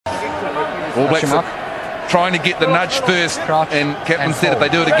All Blacks are trying to get the nudge first, and Captain said if they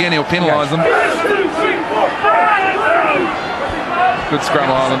do it again, he'll penalise them. Good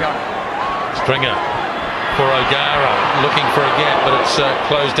scrum, Ireland. Stringer for O'Gara, looking for a gap, but it's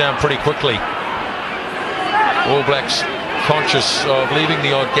closed down pretty quickly. All Blacks conscious of leaving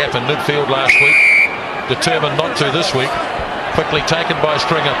the odd gap in midfield last week, determined not to this week. Quickly taken by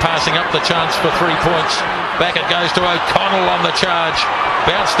Stringer, passing up the chance for 3 points. Back it goes to O'Connell on the charge.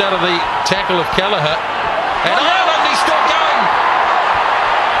 Bounced out of the tackle of Kelleher. And Ireland, he's still going.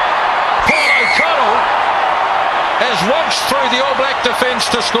 Paul O'Connell has launched through the All Black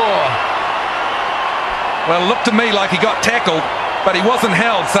defence to score. Well, it looked to me like he got tackled, but he wasn't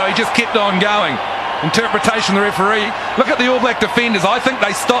held, so he just kept on going. Interpretation of the referee. Look at the All Black defenders. I think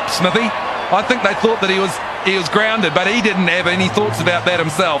they stopped Smithy. I think they thought that he was grounded, but he didn't have any thoughts about that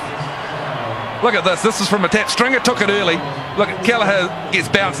himself. Look at this. This is from a tap. Stringer took it early. Look at Kelleher, gets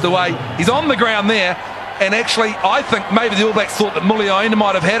bounced away. He's on the ground there, and actually I think maybe the All Blacks thought that Muliaina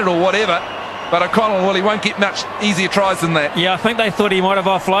might have had it or whatever, but O'Connell, well, he won't get much easier tries than that. Yeah, I think they thought he might have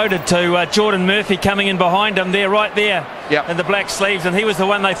offloaded to Jordan Murphy coming in behind him there, right there, in the black sleeves, and he was the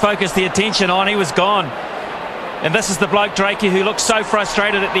one they focused the attention on. He was gone. And this is the bloke, Drakey, who looked so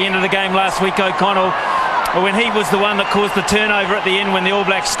frustrated at the end of the game last week, O'Connell, when he was the one that caused the turnover at the end when the All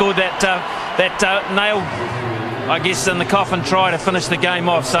Blacks scored that nail, I guess, in the coffin try to finish the game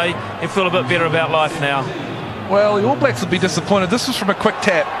off. So he feel a bit better about life now. Well, the All Blacks will be disappointed. This was from a quick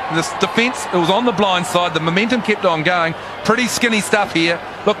tap. This defence, it was on the blind side. The momentum kept on going. Pretty skinny stuff here.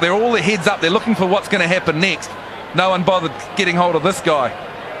 Look, they're all their heads up. They're looking for what's going to happen next. No one bothered getting hold of this guy.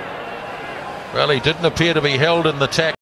 Well, he didn't appear to be held in the tackle.